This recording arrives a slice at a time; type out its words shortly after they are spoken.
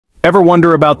Ever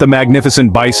wonder about the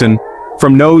magnificent bison?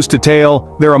 From nose to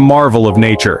tail, they're a marvel of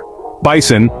nature.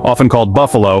 Bison, often called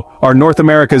buffalo, are North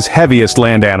America's heaviest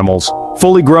land animals.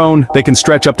 Fully grown, they can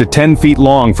stretch up to 10 feet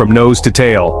long from nose to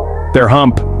tail. Their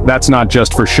hump, that's not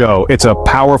just for show, it's a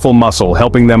powerful muscle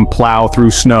helping them plow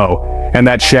through snow. And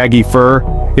that shaggy fur,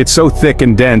 it's so thick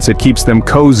and dense it keeps them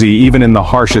cozy even in the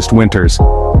harshest winters.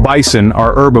 Bison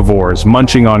are herbivores,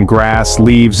 munching on grass,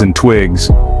 leaves, and twigs.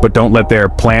 But don't let their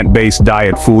plant-based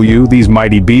diet fool you. These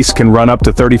mighty beasts can run up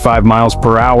to 35 miles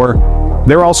per hour.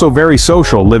 They're also very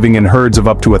social, living in herds of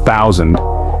up to 1,000.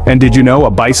 And did you know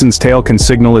a bison's tail can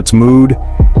signal its mood?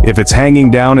 If it's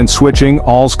hanging down and switching,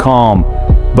 all's calm.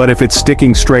 But if it's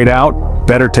sticking straight out,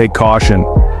 better take caution.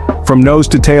 From nose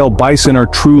to tail, bison are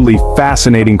truly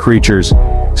fascinating creatures.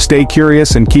 Stay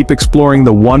curious and keep exploring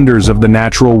the wonders of the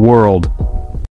natural world.